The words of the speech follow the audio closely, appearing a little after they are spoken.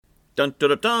Dun, dun,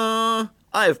 dun, dun.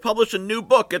 I have published a new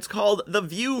book. It's called The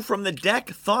View from the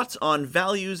Deck, Thoughts on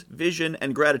Values, Vision,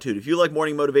 and Gratitude. If you like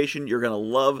morning motivation, you're going to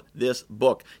love this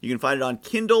book. You can find it on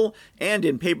Kindle and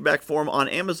in paperback form on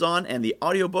Amazon, and the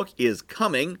audiobook is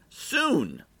coming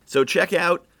soon. So check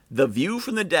out The View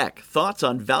from the Deck, Thoughts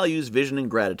on Values, Vision, and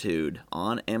Gratitude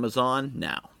on Amazon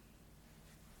now.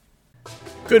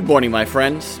 Good morning, my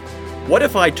friends. What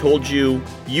if I told you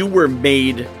you were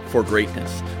made for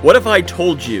greatness? What if I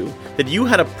told you that you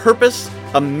had a purpose,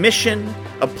 a mission,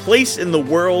 a place in the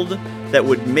world that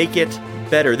would make it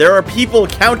better? There are people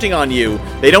counting on you.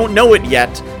 They don't know it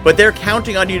yet, but they're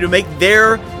counting on you to make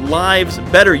their lives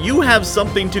better. You have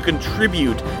something to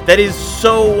contribute that is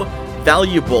so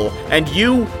valuable, and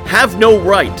you have no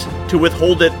right to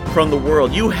withhold it from the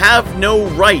world. You have no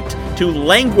right to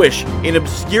languish in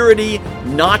obscurity,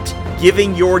 not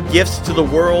giving your gifts to the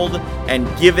world and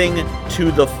giving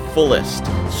to the fullest.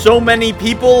 So many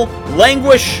people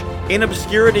languish in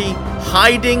obscurity,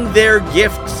 hiding their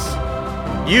gifts.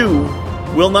 You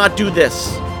will not do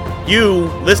this. You,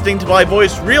 listening to my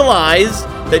voice, realize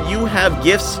that you have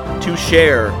gifts to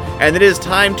share, and it is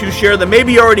time to share them.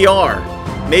 Maybe you already are.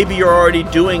 Maybe you're already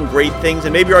doing great things,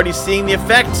 and maybe you're already seeing the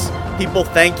effects. People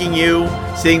thanking you,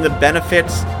 seeing the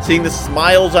benefits, seeing the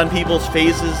smiles on people's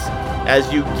faces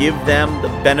as you give them the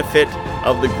benefit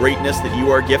of the greatness that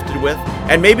you are gifted with.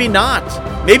 And maybe not.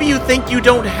 Maybe you think you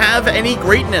don't have any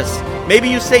greatness. Maybe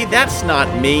you say, that's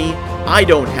not me. I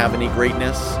don't have any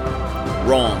greatness.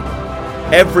 Wrong.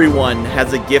 Everyone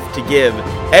has a gift to give.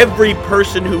 Every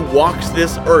person who walks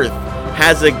this earth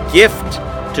has a gift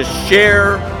to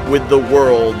share with the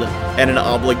world and an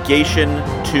obligation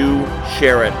to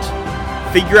share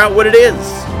it. Figure out what it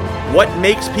is. What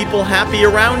makes people happy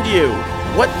around you?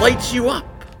 What lights you up?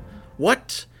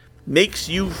 What makes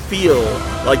you feel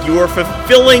like you are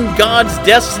fulfilling God's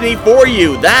destiny for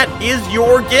you? That is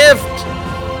your gift.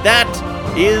 That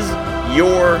is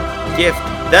your gift.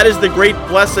 That is the great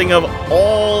blessing of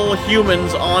all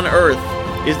humans on earth,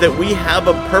 is that we have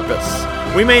a purpose.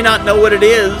 We may not know what it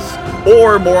is,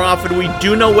 or more often we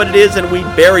do know what it is and we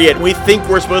bury it. We think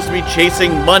we're supposed to be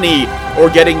chasing money or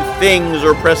getting things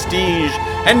or prestige,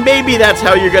 and maybe that's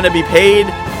how you're going to be paid,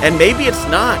 and maybe it's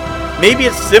not. Maybe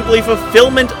it's simply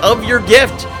fulfillment of your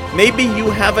gift. Maybe you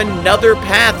have another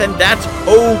path, and that's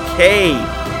okay,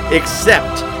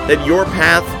 except that your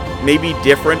path may be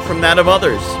different from that of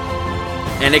others,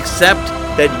 and accept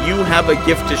that you have a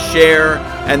gift to share,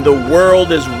 and the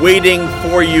world is waiting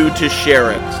for you to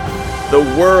share it. The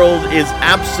world is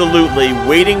absolutely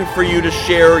waiting for you to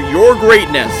share your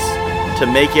greatness to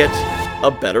make it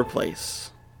a better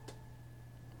place.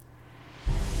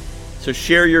 So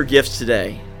share your gifts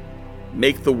today.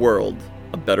 Make the world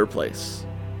a better place.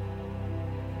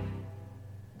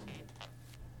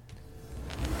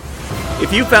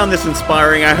 If you found this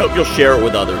inspiring, I hope you'll share it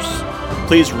with others.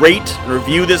 Please rate and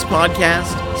review this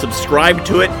podcast, subscribe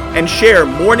to it, and share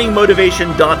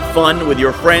morningmotivation.fun with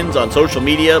your friends on social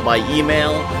media, by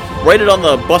email, write it on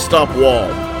the bus stop wall,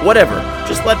 whatever.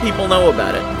 Just let people know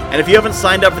about it. And if you haven't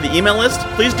signed up for the email list,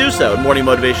 please do so at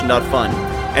morningmotivation.fun.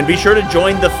 And be sure to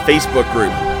join the Facebook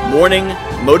group, Morning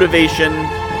Motivation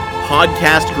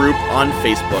Podcast Group on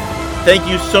Facebook. Thank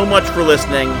you so much for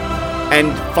listening,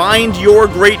 and find your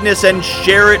greatness and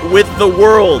share it with the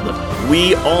world.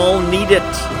 We all need it.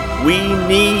 We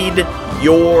need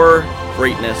your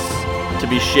greatness to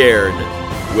be shared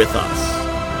with us.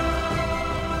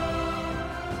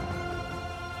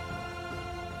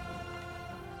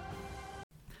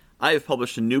 I have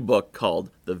published a new book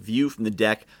called The View from the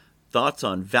Deck, Thoughts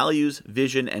on Values,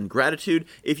 Vision, and Gratitude.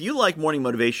 If you like morning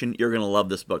motivation, you're going to love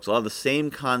this book. It's a lot of the same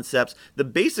concepts. The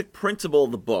basic principle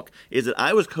of the book is that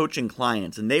I was coaching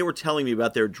clients, and they were telling me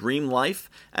about their dream life,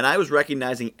 and I was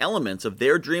recognizing elements of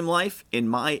their dream life in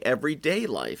my everyday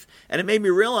life. And it made me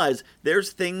realize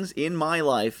there's things in my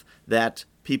life that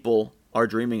people are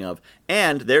dreaming of.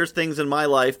 And there's things in my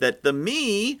life that the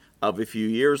me of a few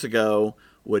years ago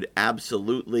would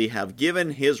absolutely have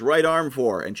given his right arm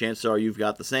for, and chances are you've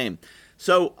got the same.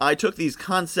 So I took these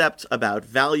concepts about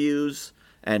values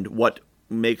and what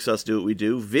makes us do what we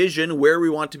do, vision, where we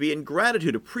want to be, and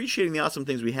gratitude, appreciating the awesome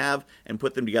things we have, and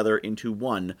put them together into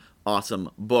one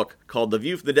awesome book called The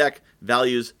View from the Deck,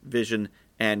 Values, Vision,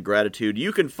 and Gratitude.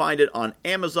 You can find it on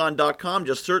Amazon.com.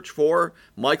 Just search for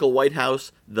Michael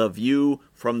Whitehouse, The View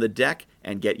from the Deck,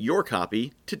 and get your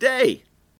copy today.